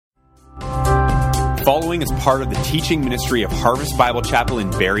following is part of the teaching ministry of Harvest Bible Chapel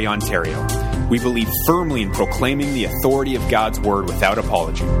in Barrie, Ontario. We believe firmly in proclaiming the authority of God's Word without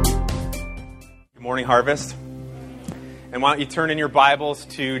apology. Good morning, Harvest. And why don't you turn in your Bibles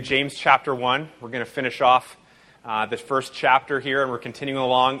to James chapter 1. We're going to finish off the first chapter here, and we're continuing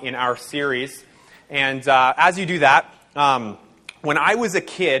along in our series. And as you do that, when I was a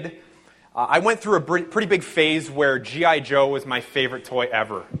kid, I went through a pretty big phase where G.I. Joe was my favorite toy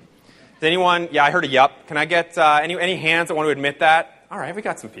ever. Does anyone? Yeah, I heard a yup. Can I get any hands that want to admit that? All right, we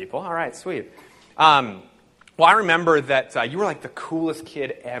got some people. All right, sweet. Well, I remember that you were like the coolest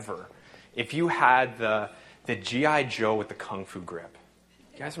kid ever if you had the G.I. Joe with the Kung Fu grip.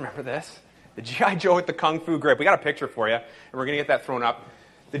 You guys remember this? The G.I. Joe with the Kung Fu grip. We got a picture for you, and we're going to get that thrown up.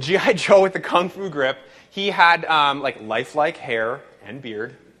 The G.I. Joe with the Kung Fu grip, he had like lifelike hair and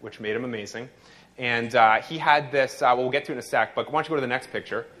beard, which made him amazing. And he had this, we'll get to it in a sec, but why don't you go to the next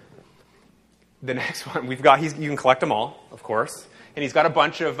picture? The next one we've got, you can collect them all, of course. And he's got a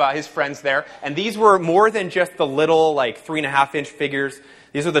bunch of his friends there. And these were more than just the little, like, 3.5-inch figures.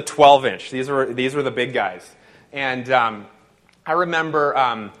 These are the 12-inch. These were the big guys. And I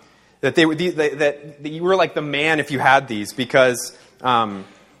remember that that you were like the man if you had these, because the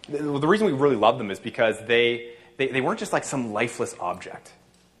reason we really loved them is because they weren't just like some lifeless object.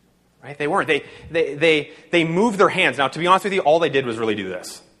 Right? They weren't. They moved their hands. Now, to be honest with you, all they did was really do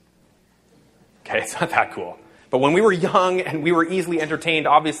this. Okay, it's not that cool. But when we were young and we were easily entertained,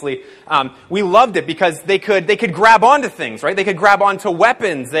 obviously, we loved it because they could grab onto things, right? They could grab onto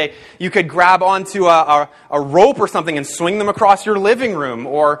weapons. You could grab onto a rope or something and swing them across your living room,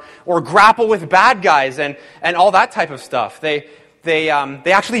 or grapple with bad guys and all that type of stuff. They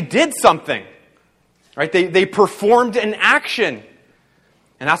actually did something, right? They performed an action,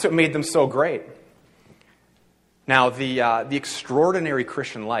 and that's what made them so great. Now, the extraordinary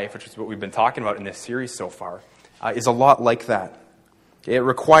Christian life, which is what we've been talking about in this series so far, is a lot like that. It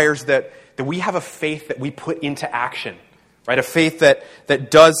requires that we have a faith that we put into action, right? A faith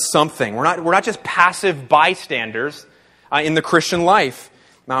that does something. We're not just passive bystanders in the Christian life.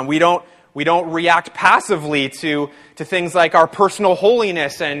 We don't react passively to things like our personal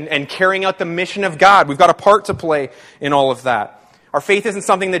holiness and carrying out the mission of God. We've got a part to play in all of that. Our faith isn't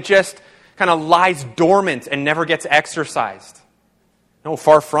something that just kind of lies dormant and never gets exercised. No,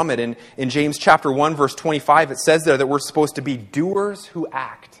 far from it. In James chapter 1, verse 25, it says there that we're supposed to be doers who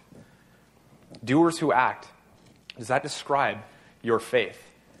act. Doers who act. Does that describe your faith?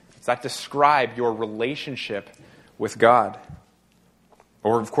 Does that describe your relationship with God?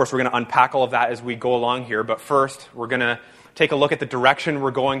 Or, of course, we're going to unpack all of that as we go along here. But first, we're going to take a look at the direction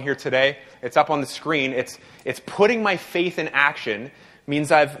we're going here today. It's up on the screen. It's putting my faith in action.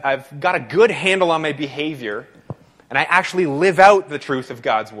 Means I've got a good handle on my behavior, and I actually live out the truth of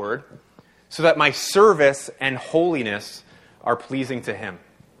God's Word so that my service and holiness are pleasing to Him.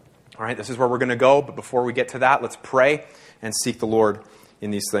 All right, this is where we're going to go, but before we get to that, let's pray and seek the Lord in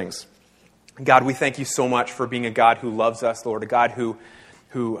these things. God, we thank you so much for being a God who loves us, Lord, a God who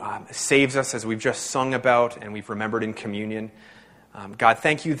saves us, as we've just sung about and we've remembered in communion. God,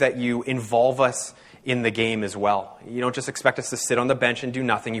 thank you that you involve us in the game as well. You don't just expect us to sit on the bench and do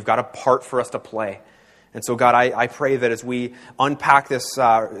nothing. You've got a part for us to play. And so, God, I pray that as we unpack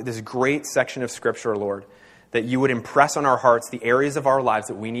this great section of Scripture, Lord, that you would impress on our hearts the areas of our lives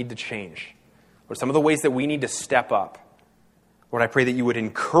that we need to change, or some of the ways that we need to step up. Lord, I pray that you would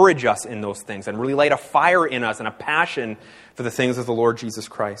encourage us in those things and really light a fire in us and a passion for the things of the Lord Jesus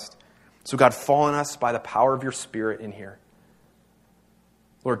Christ. So, God, fall on us by the power of your Spirit in here.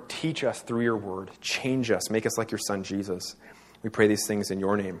 Lord, teach us through your word. Change us. Make us like your Son, Jesus. We pray these things in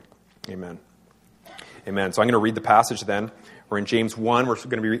your name. Amen. Amen. So I'm going to read the passage then. We're in James 1. We're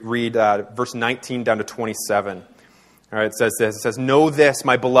going to read verse 19 down to 27. All right, it says this. It says, "Know this,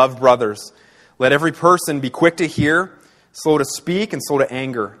 my beloved brothers. Let every person be quick to hear, slow to speak, and slow to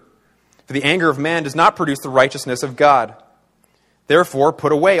anger. For the anger of man does not produce the righteousness of God. Therefore,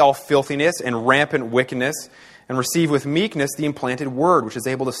 put away all filthiness and rampant wickedness, and receive with meekness the implanted word, which is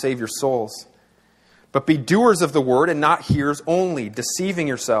able to save your souls. But be doers of the word and not hearers only, deceiving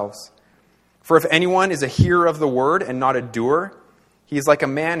yourselves. For if anyone is a hearer of the word and not a doer, he is like a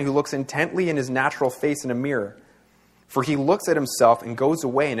man who looks intently in his natural face in a mirror. For he looks at himself and goes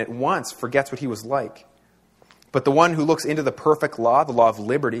away and at once forgets what he was like. But the one who looks into the perfect law, the law of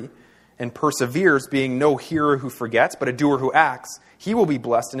liberty, and perseveres, being no hearer who forgets, but a doer who acts, he will be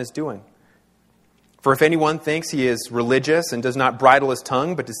blessed in his doing. For if anyone thinks he is religious and does not bridle his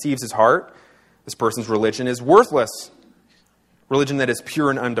tongue but deceives his heart, this person's religion is worthless. Religion that is pure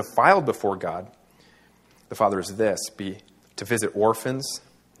and undefiled before God, the Father, is this, to visit orphans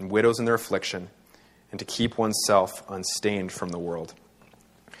and widows in their affliction, and to keep oneself unstained from the world.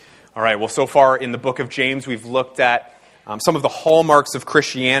 All right, well, so far in the book of James, we've looked at some of the hallmarks of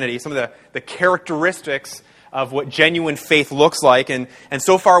Christianity, some of the characteristics of what genuine faith looks like. And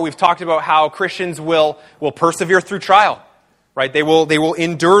so far, we've talked about how Christians will persevere through trial. Right? They will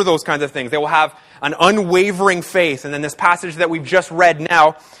endure those kinds of things. They will have an unwavering faith. And then this passage that we've just read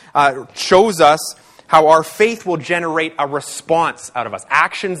now shows us how our faith will generate a response out of us,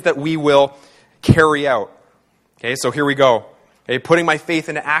 actions that we will carry out. Okay, so here we go. Okay, putting my faith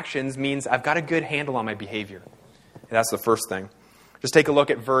into actions means I've got a good handle on my behavior. And that's the first thing. Just take a look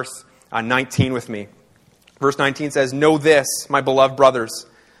at verse 19 with me. Verse 19 says, "Know this, my beloved brothers,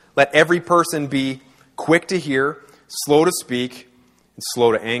 let every person be quick to hear, slow to speak, and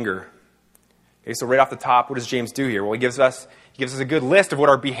slow to anger." Okay, so right off the top, what does James do here? Well, he gives us a good list of what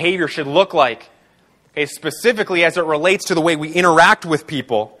our behavior should look like. Okay, specifically as it relates to the way we interact with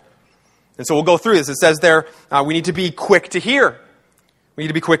people. And so we'll go through this. It says there, we need to be quick to hear. We need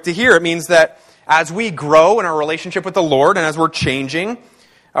to be quick to hear. It means that as we grow in our relationship with the Lord and as we're changing,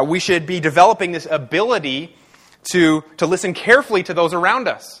 we should be developing this ability to listen carefully to those around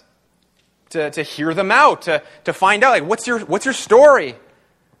us. To hear them out, to find out, like, what's your story?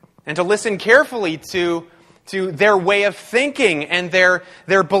 And to listen carefully to their way of thinking and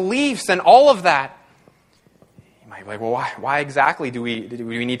their beliefs and all of that. You might be like, well, why exactly do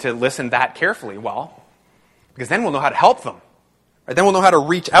we need to listen that carefully? Well, because then we'll know how to help them. Right? Then we'll know how to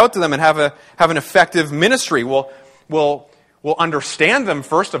reach out to them and have an effective ministry. We'll understand them,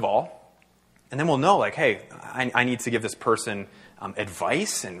 first of all, and then we'll know, like, hey, I need to give this person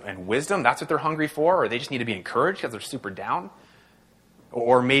advice and wisdom. That's what they're hungry for, or they just need to be encouraged because they're super down.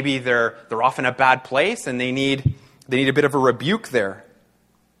 Or maybe they're off in a bad place and they need a bit of a rebuke there.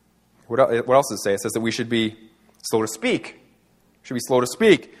 What else does it say? It says that we should be slow to speak. We should be slow to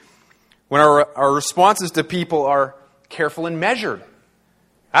speak. When our responses to people are careful and measured.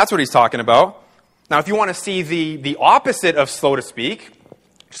 That's what he's talking about. Now, if you want to see the opposite of slow to speak,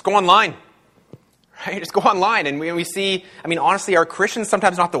 just go online. Right? Just go online and we see, honestly, are Christians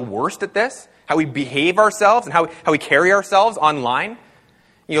sometimes not the worst at this? How we behave ourselves and how we carry ourselves online.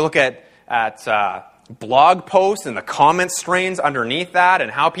 You look at blog posts and the comment strains underneath that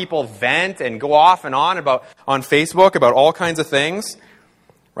and how people vent and go off and on Facebook about all kinds of things.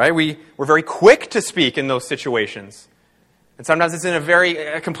 Right? We're very quick to speak in those situations. And sometimes it's in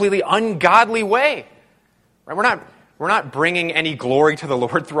a completely ungodly way. Right? We're not bringing any glory to the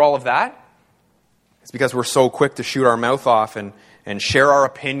Lord through all of that. It's because we're so quick to shoot our mouth off and share our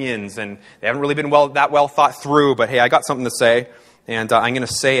opinions, and they haven't really been that well thought through, but hey, I got something to say, and I'm going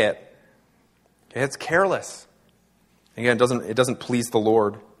to say it. Okay, it's careless. Again, it doesn't please the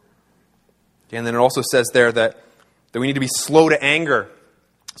Lord. Okay, and then it also says there that we need to be slow to anger.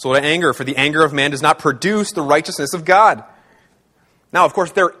 Slow to anger, for the anger of man does not produce the righteousness of God. Now, of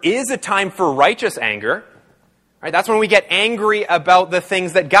course, there is a time for righteous anger. Right? That's when we get angry about the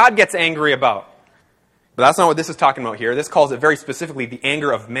things that God gets angry about. But that's not what this is talking about here. This calls it very specifically the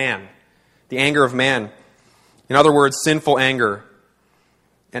anger of man. The anger of man. In other words, sinful anger.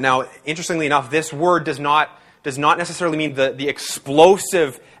 And now, interestingly enough, this word does not necessarily mean the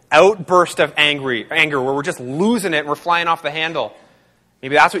explosive outburst of anger where we're just losing it and we're flying off the handle.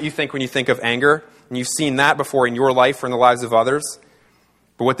 Maybe that's what you think when you think of anger, and you've seen that before in your life or in the lives of others.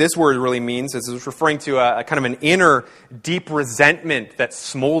 But what this word really means is it's referring to a kind of an inner, deep resentment that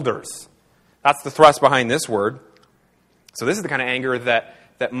smolders. That's the thrust behind this word. So this is the kind of anger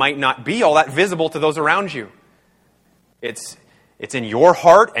that might not be all that visible to those around you. It's in your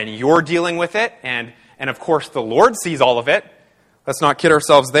heart, and you're dealing with it, and of course the Lord sees all of it. Let's not kid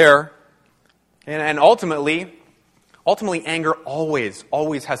ourselves there. And ultimately, anger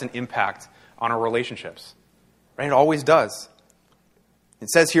always has an impact on our relationships. Right? It always does. It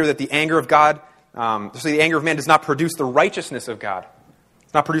says here that the anger of God, the anger of man does not produce the righteousness of God.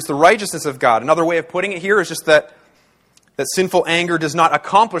 Not produce the righteousness of God. Another way of putting it here is just that sinful anger does not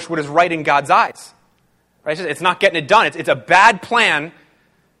accomplish what is right in God's eyes. Right? It's not getting it done. It's a bad plan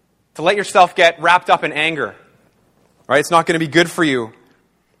to let yourself get wrapped up in anger. Right? It's not going to be good for you.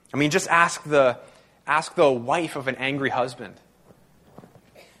 Just ask the wife of an angry husband.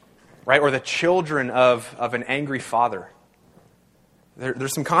 Right? Or the children of an angry father.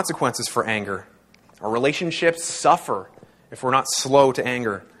 There's some consequences for anger. Our relationships suffer if we're not slow to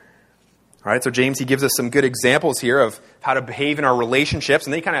anger. All right, so James, he gives us some good examples here of how to behave in our relationships,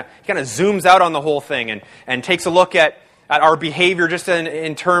 and then he kind of zooms out on the whole thing and takes a look at our behavior just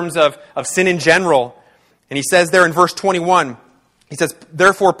in terms of sin in general. And he says there in verse 21, he says,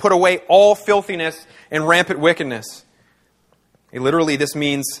 "Therefore put away all filthiness and rampant wickedness." Literally, this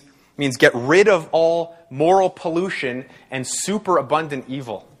means means get rid of all moral pollution and superabundant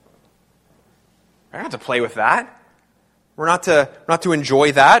evil. We're not to play with that. We're not to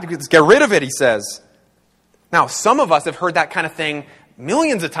enjoy that. Let's get rid of it, he says. Now, some of us have heard that kind of thing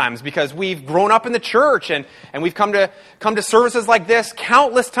millions of times because we've grown up in the church and we've come to services like this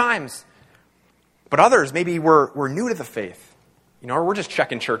countless times. But others, maybe we're new to the faith. Or we're just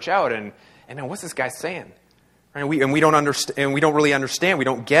checking church out and man, what's this guy saying? Right? We don't understand, and we don't really understand. We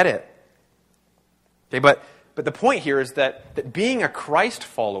don't get it. Okay, but the point here is that being a Christ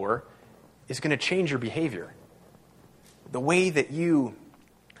follower is going to change your behavior. The way that you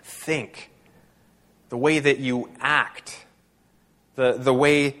think, the way that you act, the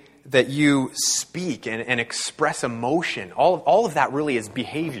way that you speak and express emotion, all of that really is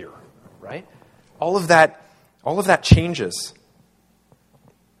behavior, right? All of that changes.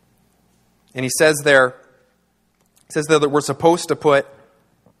 And he says there that we're supposed to put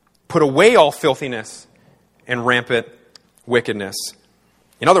away all filthiness and rampant wickedness.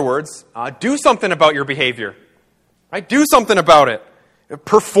 In other words, do something about your behavior. Right? Do something about it.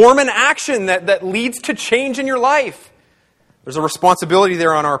 Perform an action that leads to change in your life. There's a responsibility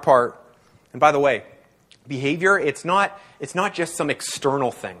there on our part. And by the way, behavior, it's not just some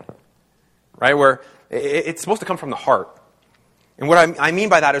external thing. Right? Where it's supposed to come from the heart. And what I mean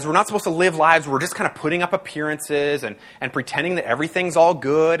by that is we're not supposed to live lives where we're just kind of putting up appearances and pretending that everything's all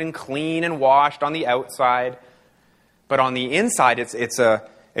good and clean and washed on the outside. But on the inside, it's a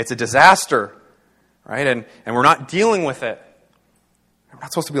disaster. Right? And we're not dealing with it. We're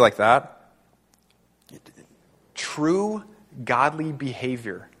not supposed to be like that. True godly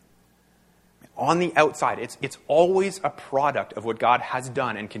behavior on the outside, it's always a product of what God has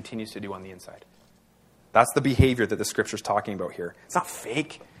done and continues to do on the inside. That's the behavior that the Scripture's talking about here. It's not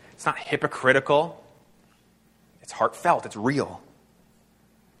fake. It's not hypocritical. It's heartfelt. It's real.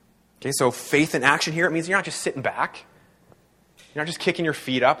 Okay, so faith in action here, it means you're not just sitting back. You're not just kicking your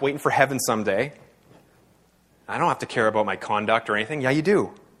feet up, waiting for heaven someday. I don't have to care about my conduct or anything. Yeah, you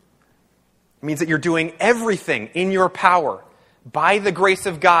do. It means that you're doing everything in your power by the grace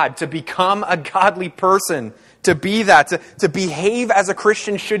of God to become a godly person, to be that, to behave as a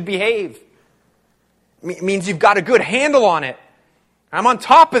Christian should behave. It means you've got a good handle on it. I'm on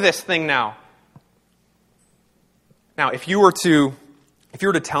top of this thing now. Now, if you were to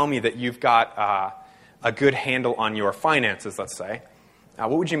tell me that you've got a good handle on your finances, let's say, what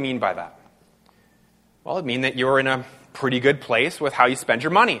would you mean by that? Well, it'd mean that you're in a pretty good place with how you spend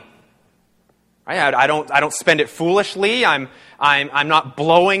your money. Right? I don't spend it foolishly. I'm not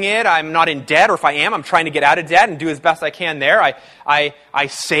blowing it. I'm not in debt, or if I am, I'm trying to get out of debt and do as best I can there. I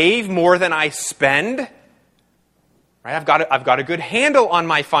save more than I spend. Right? I've got a good handle on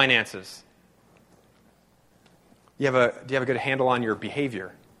my finances. Do you have a good handle on your behavior?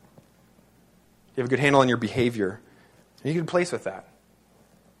 Do you have a good handle on your behavior? Are you in a good place with that?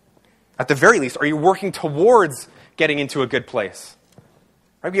 At the very least, are you working towards getting into a good place?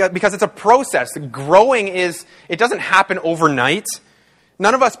 Right? Because it's a process. Growing it doesn't happen overnight.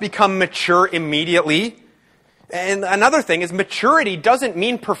 None of us become mature immediately. And another thing is maturity doesn't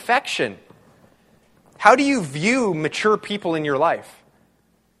mean perfection. How do you view mature people in your life?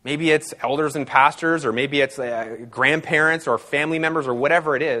 Maybe it's elders and pastors, or maybe it's grandparents or family members or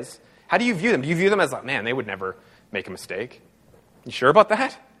whatever it is. How do you view them? Do you view them as like, man, they would never make a mistake? You sure about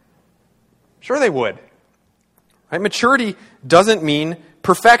that? Sure they would. Right? Maturity doesn't mean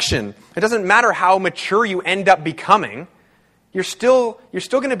perfection. It doesn't matter how mature you end up becoming. You're still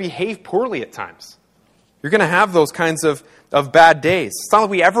going to behave poorly at times. You're going to have those kinds of bad days. It's not like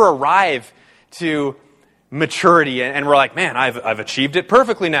we ever arrive to maturity and we're like, man, I've achieved it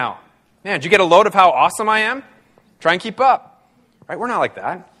perfectly now. Man, did you get a load of how awesome I am? Try and keep up. Right? We're not like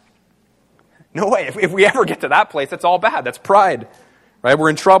that. No way. If we ever get to that place, that's all bad. That's pride. Right?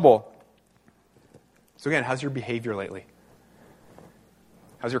 We're in trouble. So again, how's your behavior lately?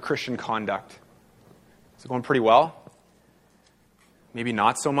 How's your Christian conduct? Is it going pretty well? Maybe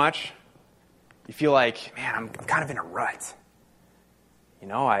not so much? You feel like, man, I'm kind of in a rut. You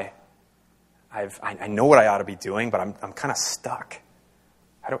know, I know what I ought to be doing, but I'm kind of stuck.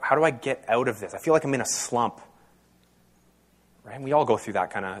 How do I get out of this? I feel like I'm in a slump. Right? And we all go through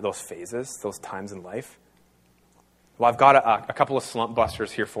those phases, those times in life. Well, I've got a couple of slump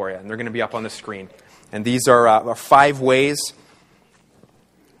busters here for you, and they're going to be up on the screen. And these are 5 ways,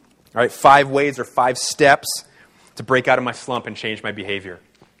 all right, 5 ways or 5 steps to break out of my slump and change my behavior.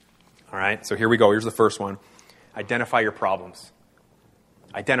 All right, so here we go. Here's the first one. Identify your problems.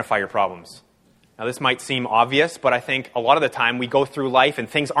 Identify your problems. Now, this might seem obvious, but I think a lot of the time we go through life and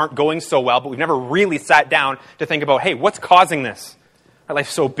things aren't going so well, but we've never really sat down to think about, hey, what's causing this? Our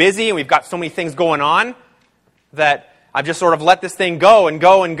life's so busy and we've got so many things going on that I've just sort of let this thing go and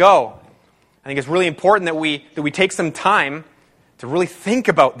go and go. I think it's really important that we take some time to really think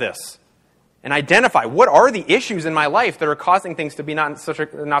about this and identify what are the issues in my life that are causing things to be not such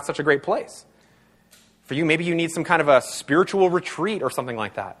a great place. For you, maybe you need some kind of a spiritual retreat or something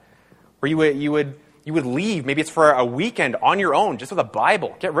like that, where you would leave. Maybe it's for a weekend on your own, just with a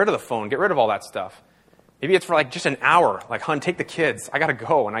Bible. Get rid of the phone. Get rid of all that stuff. Maybe it's for like just an hour. Like, hon, take the kids. I got to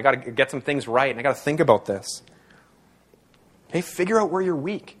go, and I got to get some things right, and I got to think about this. Hey, figure out where you're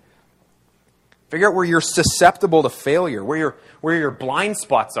weak. Figure out where you're susceptible to failure, where your blind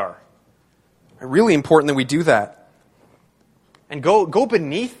spots are. It's really important that we do that. And go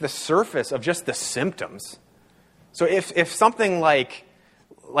beneath the surface of just the symptoms. So if something like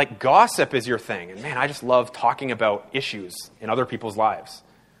gossip is your thing, and man, I just love talking about issues in other people's lives,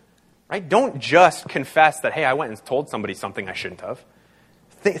 right? Don't just confess that, hey, I went and told somebody something I shouldn't have.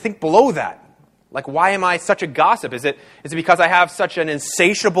 Think below that. Like, why am I such a gossip? Is it because I have such an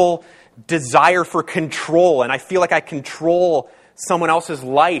insatiable desire for control, and I feel like I control someone else's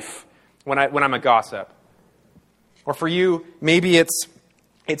life when I'm a gossip? Or for you, maybe it's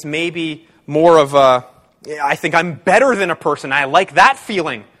maybe more of a, I think I'm better than a person. I like that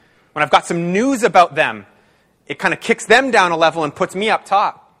feeling. When I've got some news about them, it kind of kicks them down a level and puts me up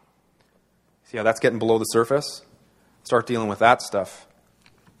top. See how that's getting below the surface? Start dealing with that stuff.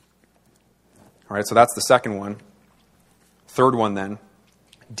 All right, so that's the second one. Third one then,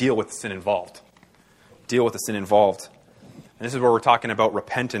 deal with the sin involved. Deal with the sin involved. And this is where we're talking about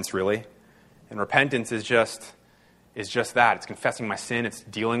repentance, really. And repentance is just that. It's confessing my sin. It's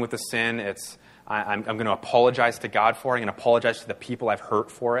dealing with the sin. I'm going to apologize to God for it. I'm going to apologize to the people I've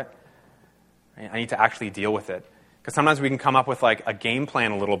hurt for it. I need to actually deal with it. Because sometimes we can come up with like a game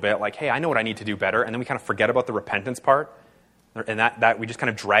plan a little bit, like, hey, I know what I need to do better, and then we kind of forget about the repentance part, and that we just kind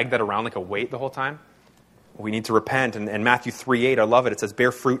of drag that around like a weight the whole time. We need to repent, and Matthew 3:8, I love it. It says,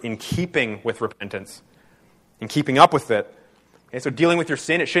 bear fruit in keeping with repentance, in keeping up with it. Okay, so dealing with your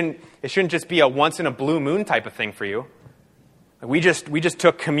sin, it shouldn't just be a once in a blue moon type of thing for you. We just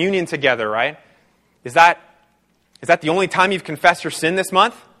took communion together, right? Is that the only time you've confessed your sin this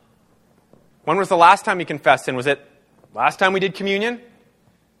month? When was the last time you confessed sin? Was it last time we did communion?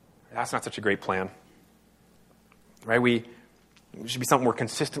 That's not such a great plan. Right? It should be something we're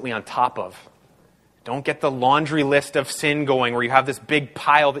consistently on top of. Don't get the laundry list of sin going where you have this big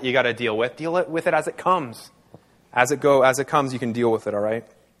pile that you got to deal with. Deal with it as it comes. As it comes, you can deal with it, all right?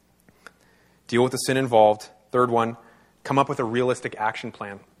 Deal with the sin involved. Third one, come up with a realistic action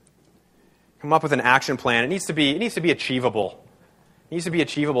plan. Come up with an action plan. It needs to be achievable. It needs to be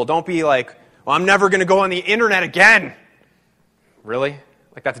achievable. Don't be like, well, I'm never going to go on the internet again. Really?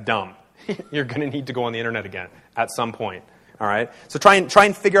 Like, that's dumb. You're going to need to go on the internet again at some point. All right? So try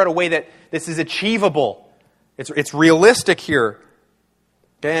and figure out a way that this is achievable. It's realistic here.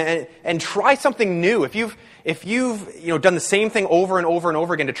 Okay? And try something new. If you've done the same thing over and over and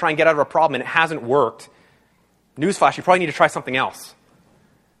over again to try and get out of a problem and it hasn't worked, newsflash, you probably need to try something else.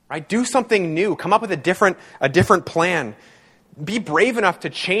 Right? Do something new. Come up with a different plan. Be brave enough to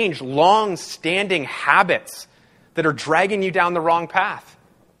change long-standing habits that are dragging you down the wrong path.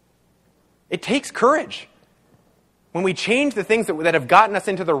 It takes courage. When we change the things that have gotten us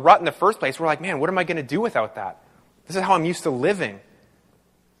into the rut in the first place, we're like, man, what am I going to do without that? This is how I'm used to living.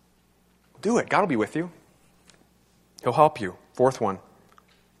 Do it. God will be with you. He'll help you. Fourth one,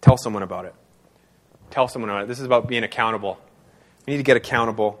 tell someone about it. Tell someone about it. This is about being accountable. We need to get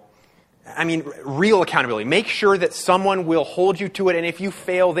accountable. I mean, real accountability. Make sure that someone will hold you to it, and if you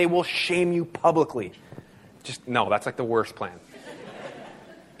fail, they will shame you publicly. No, that's like the worst plan.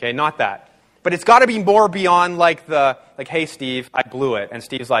 Okay, not that. But it's got to be more beyond like hey, Steve, I blew it. And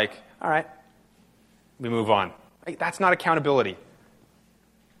Steve's like, all right, we move on. Like, that's not accountability.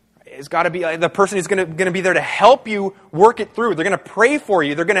 It's got to be the person who's going to be there to help you work it through. They're going to pray for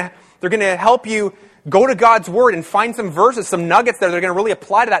you. They're going to help you go to God's Word and find some verses, some nuggets there that are going to really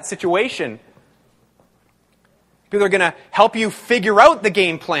apply to that situation. People are going to help you figure out the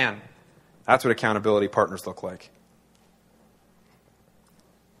game plan. That's what accountability partners look like.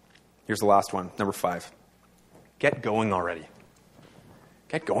 Here's the last one, number 5. Get going already.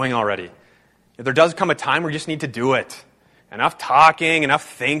 Get going already. There does come a time where you just need to do it. Enough talking, enough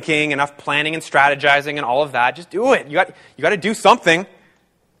thinking, enough planning and strategizing and all of that. Just do it. You got to do something.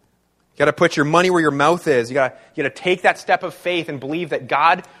 You got to put your money where your mouth is. You got to take that step of faith and believe that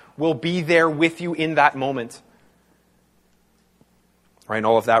God will be there with you in that moment. Right? And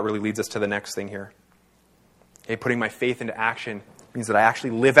all of that really leads us to the next thing here. Okay, putting my faith into action means that I actually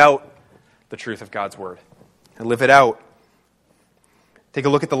live out the truth of God's Word. I live it out. Take a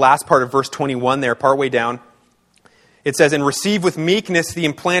look at the last part of verse 21 there, partway down. It says, and receive with meekness the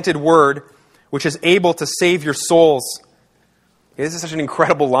implanted word, which is able to save your souls. This is such an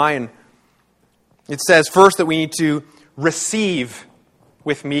incredible line. It says first that we need to receive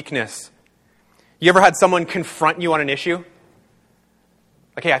with meekness. You ever had someone confront you on an issue?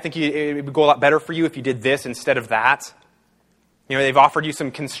 Like, hey, I think it would go a lot better for you if you did this instead of that. You know, they've offered you some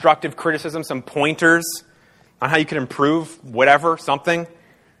constructive criticism, some pointers on how you can improve whatever, something.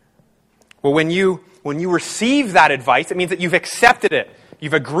 Well, when you receive that advice, it means that you've accepted it.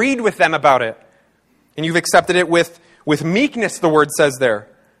 You've agreed with them about it. And you've accepted it with meekness, the word says there.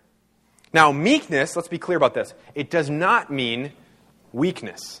 Now, meekness, let's be clear about this. It does not mean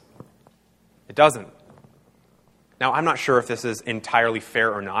weakness. It doesn't. Now, I'm not sure if this is entirely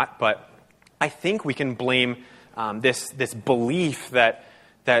fair or not, but I think we can blame this belief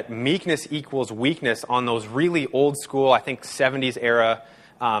that meekness equals weakness on those really old school, I think 70s era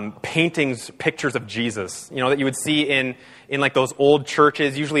paintings, pictures of Jesus, that you would see in like those old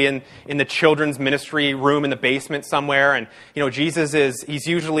churches, usually in the children's ministry room in the basement somewhere. And, Jesus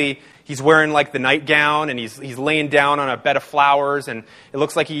he's wearing like the nightgown and he's laying down on a bed of flowers and it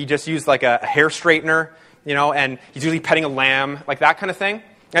looks like he just used like a hair straightener, and he's usually petting a lamb, like that kind of thing.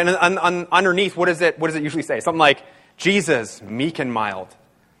 And underneath, what does it usually say? Something like, Jesus, meek and mild.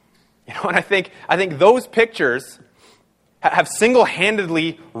 And I think those pictures have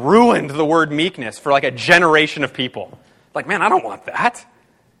single-handedly ruined the word meekness for like a generation of people. Like, man, I don't want that.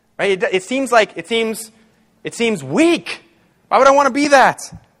 Right? It seems weak. Why would I want to be that?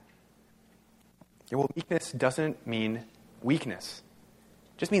 Well, meekness doesn't mean weakness.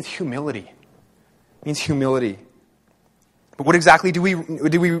 It just means humility. It means humility. But what exactly do we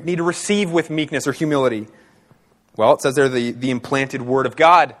need to receive with meekness or humility? Well, it says there the implanted word of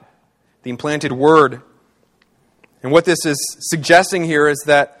God. The implanted word. And what this is suggesting here is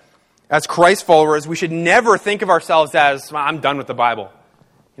that as Christ followers, we should never think of ourselves as, I'm done with the Bible.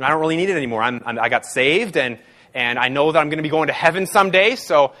 I don't really need it anymore. I got saved and I know that I'm going to be going to heaven someday,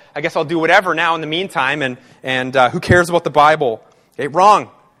 so I guess I'll do whatever now in the meantime, and who cares about the Bible? Okay, wrong.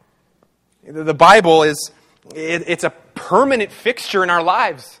 The Bible it's a permanent fixture in our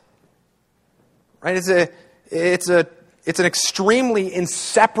lives. Right? It's an extremely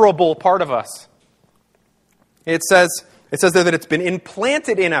inseparable part of us. It says there that it's been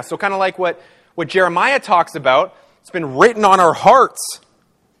implanted in us. So kind of like what Jeremiah talks about, it's been written on our hearts.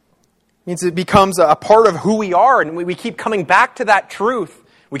 It means it becomes a part of who we are, and we keep coming back to that truth.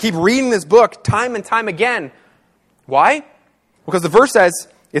 We keep reading this book time and time again. Why? Because the verse says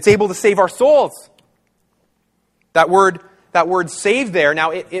it's able to save our souls. That word save there,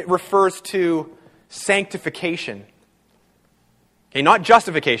 now it refers to sanctification. Okay, not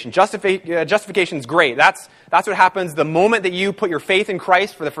justification. Justification is great. That's what happens the moment that you put your faith in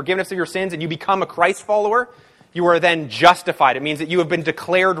Christ for the forgiveness of your sins and you become a Christ follower. You are then justified. It means that you have been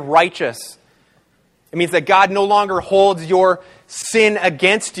declared righteous. It means that God no longer holds your sin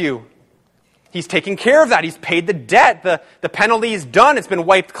against you. He's taken care of that. He's paid the debt. The penalty is done. It's been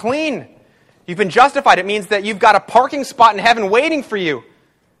wiped clean. You've been justified. It means that you've got a parking spot in heaven waiting for you.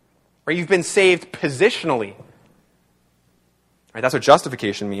 Or you've been saved positionally. Right, that's what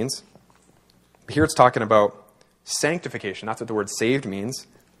justification means. But here it's talking about sanctification. That's what the word saved means.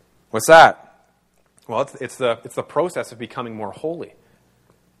 What's that? Well, it's the process of becoming more holy.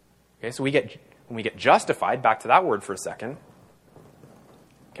 Okay, so when we get justified, back to that word for a second.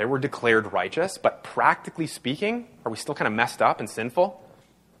 Okay, we're declared righteous, but practically speaking, are we still kind of messed up and sinful?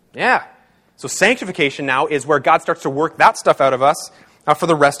 Yeah. So sanctification now is where God starts to work that stuff out of us for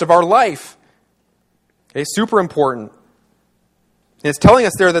the rest of our life. Okay, super important. And it's telling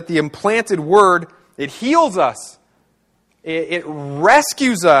us there that the implanted word, it heals us. It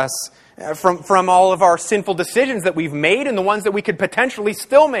rescues us from all of our sinful decisions that we've made and the ones that we could potentially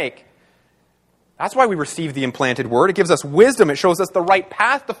still make. That's why we receive the implanted word. It gives us wisdom. It shows us the right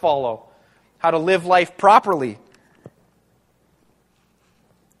path to follow, how to live life properly.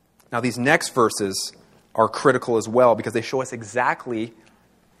 Now, these next verses are critical as well because they show us exactly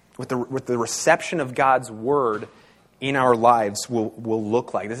what the reception of God's word in our lives will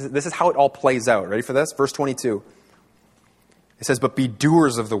look like. This is how it all plays out. Ready for this? Verse 22. It says, "But be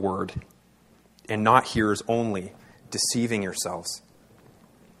doers of the word, and not hearers only, deceiving yourselves."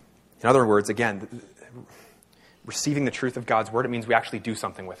 In other words, again, receiving the truth of God's word, it means we actually do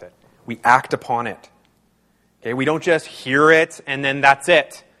something with it. We act upon it. Okay, we don't just hear it and then that's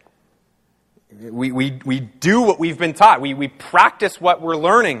it. We do what we've been taught. We practice what we're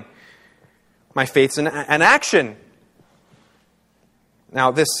learning. My faith's an action.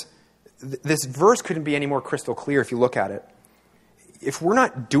 Now, this verse couldn't be any more crystal clear if you look at it. if we're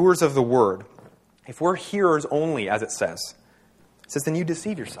not doers of the word, if we're hearers only, as it says, then you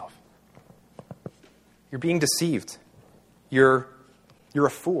deceive yourself. You're being deceived. You're a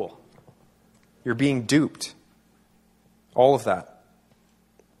fool. You're being duped. All of that.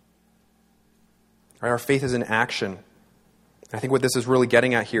 Right? Our faith is in action. I think what this is really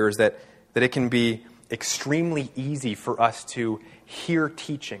getting at here is that it can be extremely easy for us to hear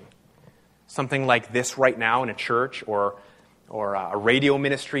teaching. Something like this right now in a church, or a radio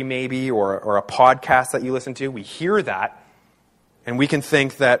ministry maybe, or a podcast that you listen to. We hear that, and we can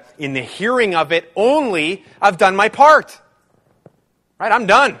think that in the hearing of it only, I've done my part. Right? I'm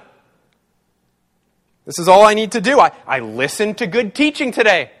done. This is all I need to do. I listened to good teaching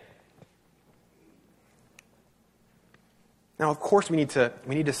today. Now, of course, we need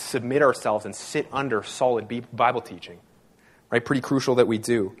to submit ourselves and sit under solid Bible teaching. Right? Pretty crucial that we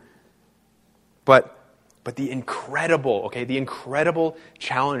do. But the incredible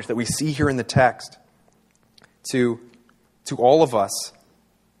challenge that we see here in the text to all of us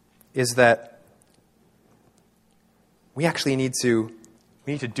is that we actually need to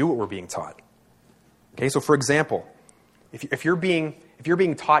do what we're being taught. Okay, so for example, if you're being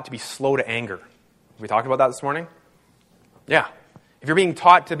taught to be slow to anger, we talked about that this morning? Yeah. If you're being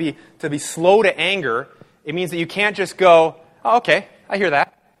taught to be slow to anger, it means that you can't just go, oh, okay, I hear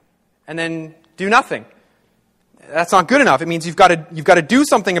that, and then do nothing. That's not good enough. It means you've got to do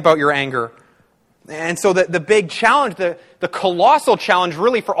something about your anger. And so the big challenge, the colossal challenge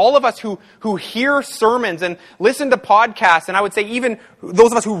really for all of us who hear sermons and listen to podcasts, and I would say even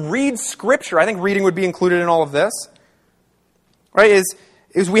those of us who read Scripture, I think reading would be included in all of this, right,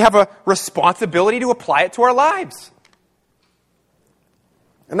 is we have a responsibility to apply it to our lives.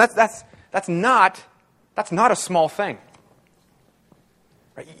 And that's not a small thing.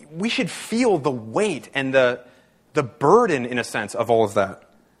 Right? We should feel the weight and the burden, in a sense, of all of that.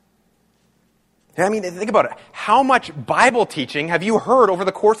 I mean, think about it. How much Bible teaching have you heard over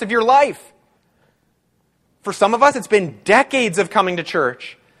the course of your life? For some of us, it's been decades of coming to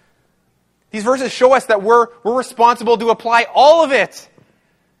church. These verses show us that we're responsible to apply all of it.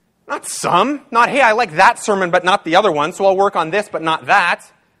 Not some. Not, hey, I like that sermon, but not the other one, so I'll work on this, but not that.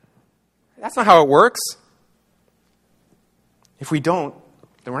 That's not how it works. If we don't,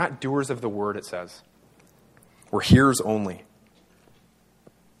 then we're not doers of the word, it says. We're hearers only.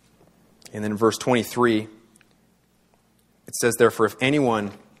 And then in verse 23, it says, therefore, if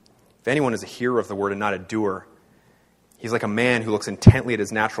anyone is a hearer of the word and not a doer, he's like a man who looks intently at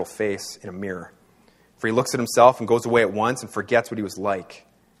his natural face in a mirror. For he looks at himself and goes away at once and forgets what he was like.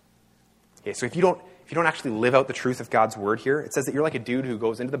 Okay, so if you don't actually live out the truth of God's word here, it says that you're like a dude who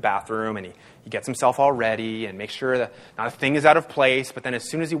goes into the bathroom and he gets himself all ready and makes sure that not a thing is out of place, but then as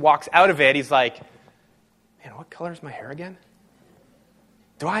soon as he walks out of it, he's like, man, what color is my hair again?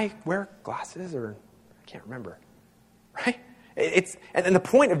 Do I wear glasses or I can't remember, right? And the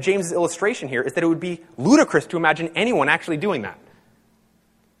point of James's illustration here is that it would be ludicrous to imagine anyone actually doing that.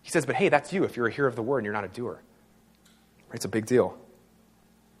 He says, but hey, that's you if you're a hearer of the word and you're not a doer. Right? It's a big deal.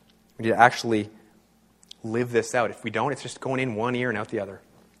 We need to actually live this out. If we don't, it's just going in one ear and out the other.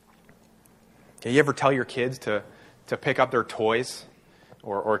 Okay, you ever tell your kids to pick up their toys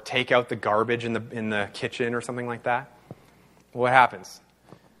or take out the garbage in the kitchen or something like that? What happens?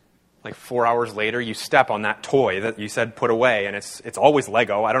 Like 4 hours later, you step on that toy that you said put away, and it's always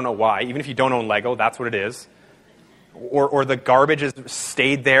Lego. I don't know why. Even if you don't own Lego, that's what it is. Or the garbage has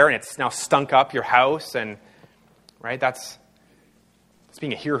stayed there, and it's now stunk up your house. And right, that's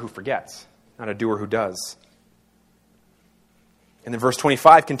being a hearer who forgets, not a doer who does. And then verse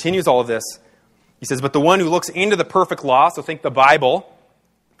 25 continues all of this. He says, but the one who looks into the perfect law, so think the Bible,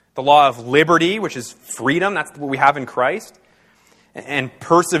 the law of liberty, which is freedom, that's what we have in Christ, and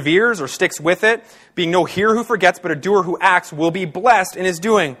perseveres or sticks with it, being no hearer who forgets, but a doer who acts, will be blessed in his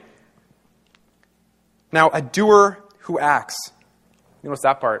doing. Now, a doer who acts. You notice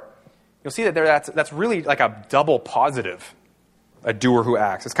that part. You'll see that that's really like a double positive, a doer who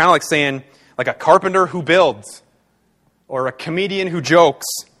acts. It's kind of like saying, like a carpenter who builds, or a comedian who jokes.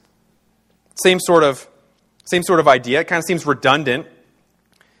 Same sort of idea. It kind of seems redundant.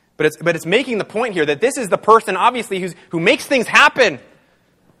 But it's making the point here that this is the person, obviously, who makes things happen.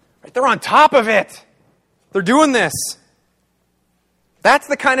 Right? They're on top of it. They're doing this. That's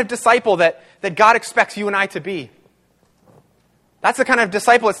the kind of disciple that God expects you and I to be. That's the kind of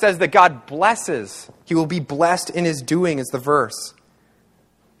disciple it says that God blesses. He will be blessed in his doing, is the verse.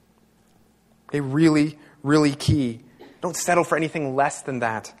 A really, really key. Don't settle for anything less than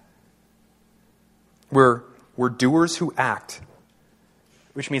that. We're doers who act,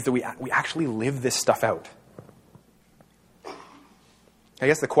 which means that we actually live this stuff out. I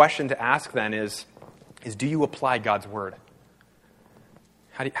guess the question to ask then is do you apply God's word?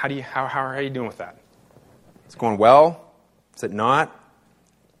 How are you doing with that? Is it going well? Is it not?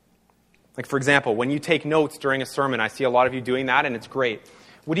 Like, for example, when you take notes during a sermon, I see a lot of you doing that, and it's great.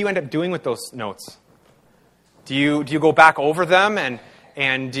 What do you end up doing with those notes? Do you go back over them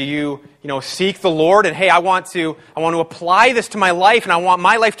and do you seek the Lord and, hey, I want to apply this to my life, and I want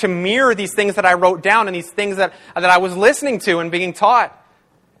my life to mirror these things that I wrote down and these things that I was listening to and being taught?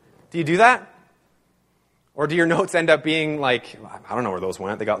 Do you do that? Or do your notes end up being like, I don't know where those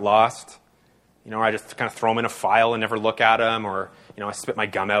went, they got lost? Or I just kind of throw them in a file and never look at them, or I spit my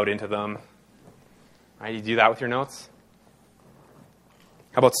gum out into them. Right? You do that with your notes?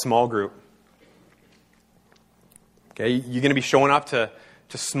 How about small group? Okay, you're going to be showing up to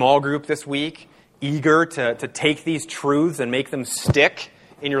small group this week, eager to take these truths and make them stick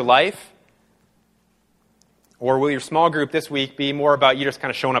in your life? Or will your small group this week be more about you just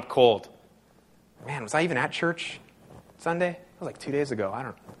kind of showing up cold? Man, was I even at church Sunday? It was like 2 days ago. I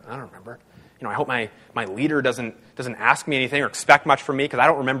don't remember. I hope my leader doesn't ask me anything or expect much from me because I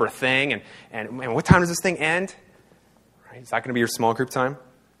don't remember a thing. And what time does this thing end? Right? Is that going to be your small group time?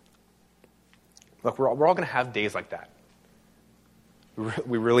 Look, we're all going to have days like that.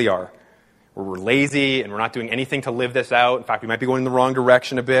 We really are. We're lazy and we're not doing anything to live this out. In fact, we might be going in the wrong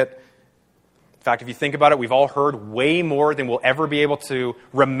direction a bit. In fact, if you think about it, we've all heard way more than we'll ever be able to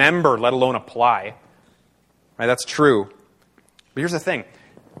remember, let alone apply. Right? That's true. But here's the thing.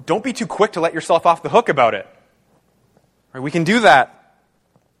 Don't be too quick to let yourself off the hook about it. Right? We can do that.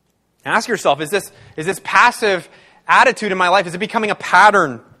 Ask yourself, is this passive attitude in my life, is it becoming a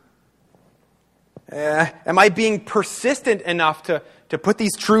pattern? Am I being persistent enough to put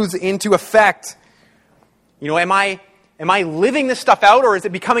these truths into effect? Am I living this stuff out, or is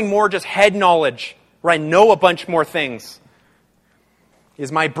it becoming more just head knowledge, where I know a bunch more things?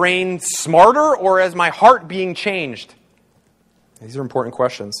 Is my brain smarter, or is my heart being changed? These are important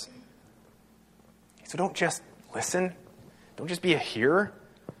questions. So don't just listen. Don't just be a hearer.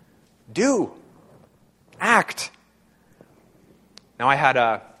 Do. Act. Now, I had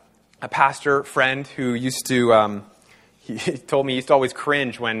a pastor friend who used to, he told me he used to always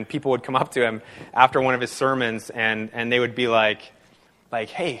cringe when people would come up to him after one of his sermons and they would be like,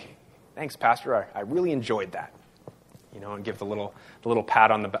 hey, thanks, Pastor, I really enjoyed that. And give the little pat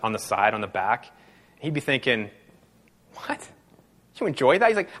on the side, on the back. He'd be thinking, what? You enjoy that?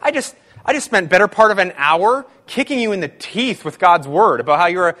 He's like, I just spent better part of an hour kicking you in the teeth with God's word about how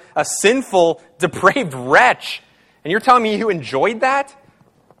you're a sinful, depraved wretch. And you're telling me you enjoyed that?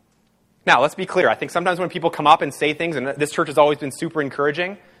 Now, let's be clear. I think sometimes when people come up and say things, and this church has always been super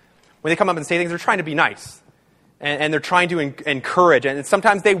encouraging, when they come up and say things, they're trying to be nice. And they're trying to encourage. And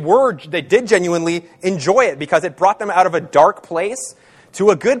sometimes they did genuinely enjoy it because it brought them out of a dark place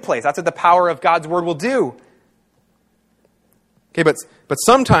to a good place. That's what the power of God's word will do. Okay, but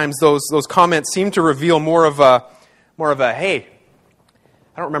sometimes those comments seem to reveal more of a hey,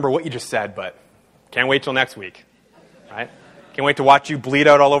 I don't remember what you just said, but can't wait till next week. Right? Can't wait to watch you bleed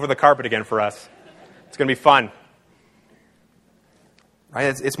out all over the carpet again for us. It's going to be fun. Right?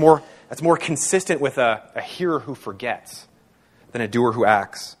 It's more consistent with a hearer who forgets than a doer who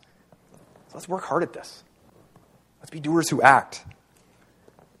acts. So let's work hard at this. Let's be doers who act.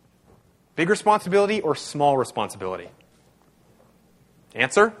 Big responsibility or small responsibility?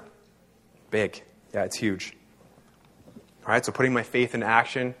 Answer? Big. Yeah, it's huge. All right, so putting my faith into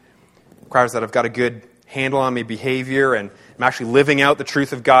action requires that I've got a good handle on my behavior and I'm actually living out the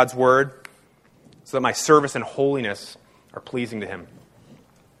truth of God's word so that my service and holiness are pleasing to him.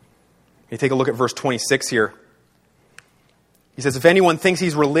 You take a look at verse 26 here. He says, if anyone thinks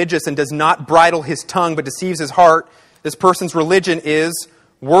he's religious and does not bridle his tongue but deceives his heart, this person's religion is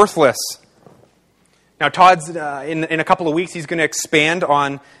worthless. Now, Todd's, in a couple of weeks, he's going to expand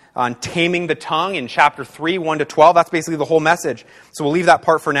on taming the tongue in chapter 3, 1-12. That's basically the whole message. So we'll leave that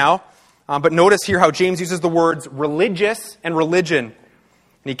part for now. But notice here how James uses the words religious and religion. And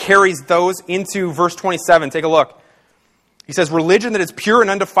he carries those into verse 27. Take a look. He says, religion that is pure and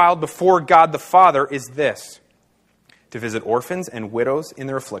undefiled before God the Father is this: to visit orphans and widows in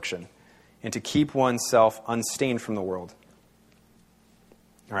their affliction, and to keep oneself unstained from the world.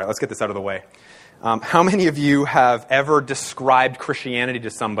 All right, let's get this out of the way. How many of you have ever described Christianity to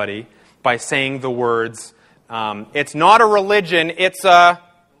somebody by saying the words, it's not a religion, it's a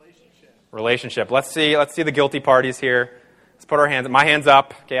relationship? Let's see the guilty parties here. Let's put my hands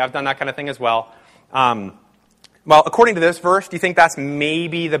up. Okay, I've done that kind of thing as well. Well, according to this verse, do you think that's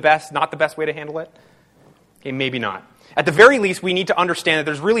maybe not the best way to handle it? Okay, maybe not. At the very least, we need to understand that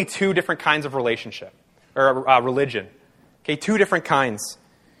there's really two different kinds of relationship, or religion. Okay, two different kinds.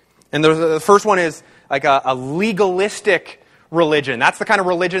 And the first one is like a legalistic religion. That's the kind of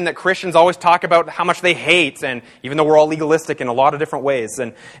religion that Christians always talk about how much they hate, and even though we're all legalistic in a lot of different ways.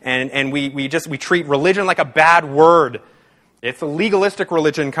 And we treat religion like a bad word. It's the legalistic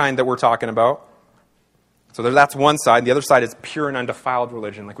religion kind that we're talking about. So that's one side. The other side is pure and undefiled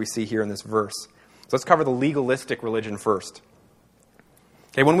religion, like we see here in this verse. So let's cover the legalistic religion first.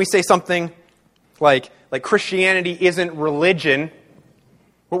 Okay, when we say something like Christianity isn't religion,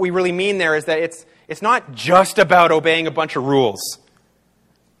 what we really mean there is that it's not just about obeying a bunch of rules.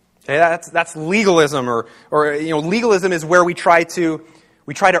 Okay, that's legalism, or legalism is where we try to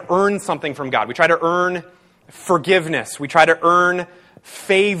earn something from God. We try to earn forgiveness. We try to earn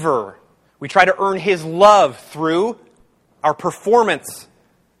favor. We try to earn His love through our performance.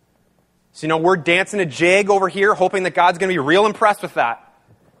 So, we're dancing a jig over here, hoping that God's going to be real impressed with that.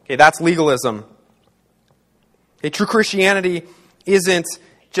 Okay, that's legalism. Okay, true Christianity isn't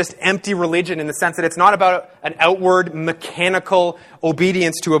just empty religion in the sense that it's not about an outward mechanical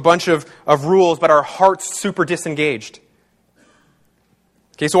obedience to a bunch of rules, but our heart's super disengaged.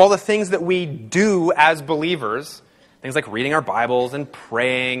 Okay, so all the things that we do as believers, things like reading our Bibles and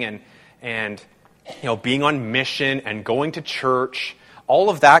praying and being on mission and going to church, all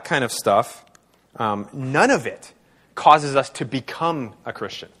of that kind of stuff, none of it causes us to become a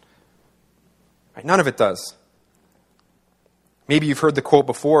Christian. Right? None of it does. Maybe you've heard the quote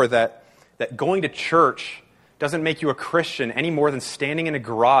before that going to church doesn't make you a Christian any more than standing in a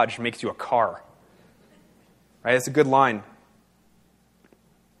garage makes you a car. Right? It's a good line.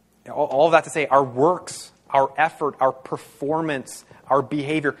 All of that to say, our works, our effort, our performance, our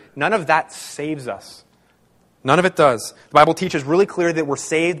behavior, none of that saves us. None of it does. The Bible teaches really clearly that we're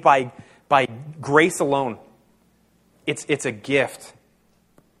saved by grace alone. It's a gift.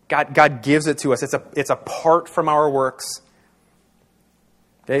 God gives it to us. It's apart from our works.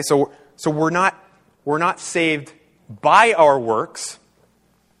 Okay, so we're not saved by our works,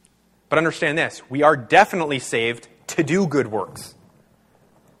 but understand this: we are definitely saved to do good works.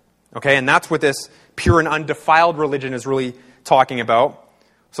 Okay, and that's what this pure and undefiled religion is really talking about.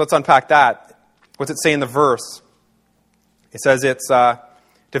 So let's unpack that. What's it say in the verse? It says it's to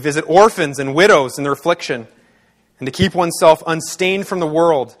visit orphans and widows in their affliction, and to keep oneself unstained from the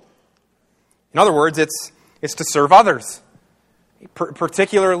world. In other words, it's to serve others,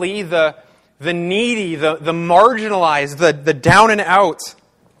 particularly the needy, the marginalized, the down and out.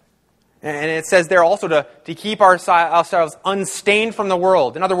 And it says there also to keep ourselves unstained from the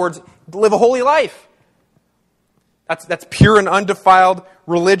world. In other words, live a holy life. That's pure and undefiled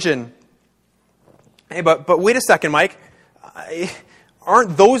religion. Hey, but wait a second, Mike.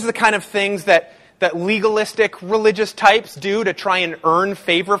 Aren't those the kind of things that legalistic religious types do to try and earn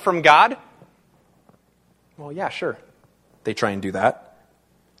favor from God? Well, yeah, sure. They try and do that.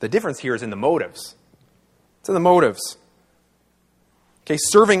 The difference here is in the motives. It's in the motives. Okay,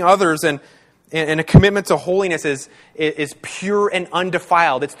 serving others and a commitment to holiness is pure and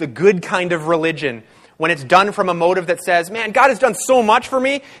undefiled. It's the good kind of religion when it's done from a motive that says, man, God has done so much for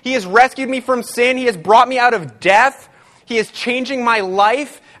me. He has rescued me from sin. He has brought me out of death. He is changing my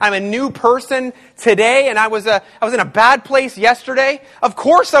life. I'm a new person today, and I was in a bad place yesterday. Of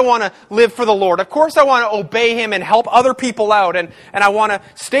course I want to live for the Lord. Of course I want to obey Him and help other people out, and I want to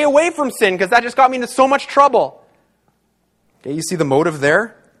stay away from sin because that just got me into so much trouble. Okay, you see the motive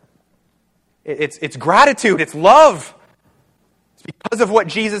there? It's gratitude. It's love. It's because of what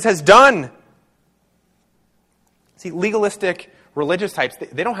Jesus has done. See, legalistic religious types,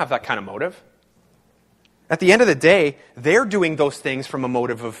 they don't have that kind of motive. At the end of the day, they're doing those things from a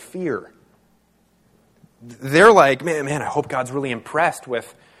motive of fear. They're like, man, I hope God's really impressed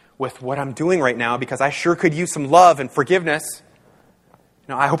with what I'm doing right now because I sure could use some love and forgiveness.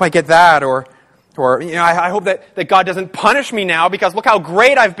 I hope I get that, or I hope that God doesn't punish me now because look how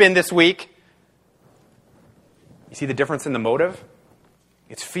great I've been this week. You see the difference in the motive?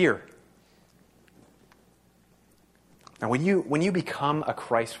 It's fear. Now, when you become a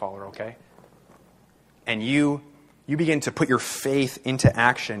Christ follower, okay, and you begin to put your faith into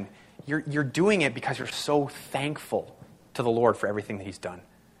action, you're doing it because you're so thankful to the Lord for everything that He's done.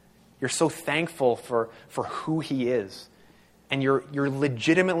 You're so thankful for who He is. And you're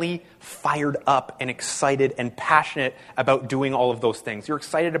legitimately fired up and excited and passionate about doing all of those things. You're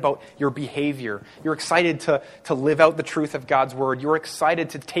excited about your behavior. You're excited to live out the truth of God's Word. You're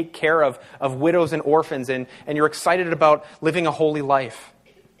excited to take care of widows and orphans. And you're excited about living a holy life.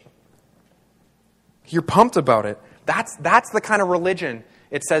 You're pumped about it. That's the kind of religion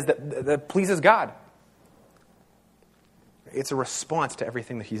it says that pleases God. It's a response to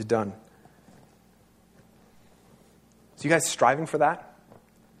everything that He's done. So you guys striving for that?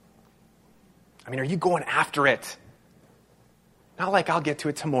 I mean, are you going after it? Not like I'll get to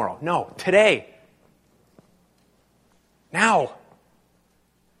it tomorrow. No, today. Now.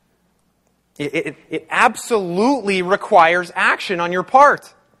 It absolutely requires action on your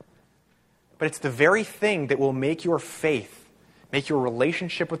part. But it's the very thing that will make your faith, make your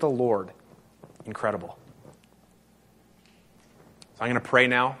relationship with the Lord incredible. So I'm going to pray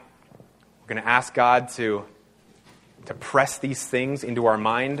now. We're going to ask God to press these things into our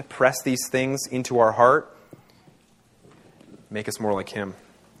mind, press these things into our heart, make us more like Him.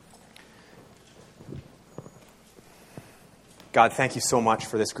 God, thank you so much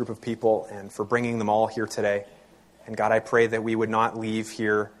for this group of people and for bringing them all here today. And God, I pray that we would not leave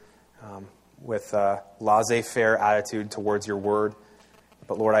here with a laissez-faire attitude towards your word.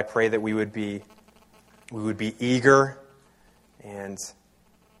 But Lord, I pray that we would be eager and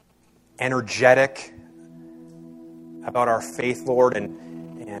energetic about our faith, Lord,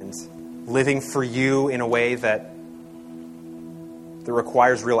 and living for you in a way that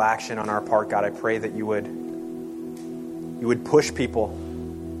requires real action on our part. God, I pray that you would push people.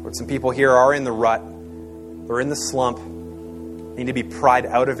 Lord, some people here are in the rut. They're in the slump. They need to be pried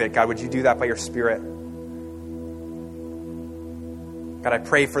out of it. God, would you do that by your Spirit? God, I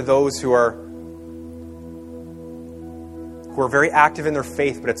pray for those who are very active in their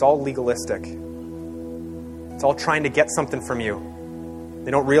faith, but it's all legalistic. It's all trying to get something from you.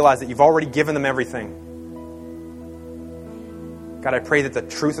 They don't realize that you've already given them everything. God, I pray that the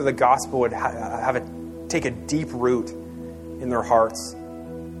truth of the gospel would take a deep root in their hearts.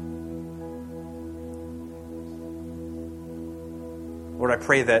 Lord, I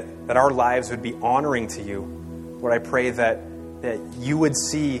pray that our lives would be honoring to you. Lord, I pray that you would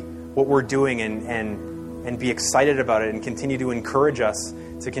see what we're doing and be excited about it and continue to encourage us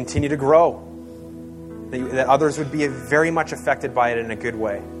to continue to grow. That others would be very much affected by it in a good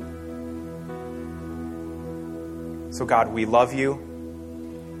way. So God, we love you.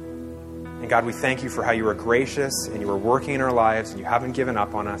 And God, we thank you for how you are gracious and you are working in our lives and you haven't given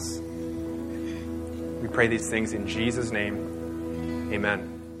up on us. We pray these things in Jesus' name. Amen.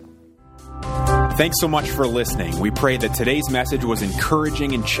 Thanks so much for listening. We pray that today's message was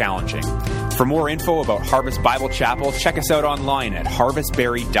encouraging and challenging. For more info about Harvest Bible Chapel, check us out online at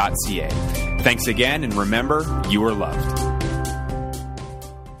harvestberry.ca. Thanks again, and remember, you are loved.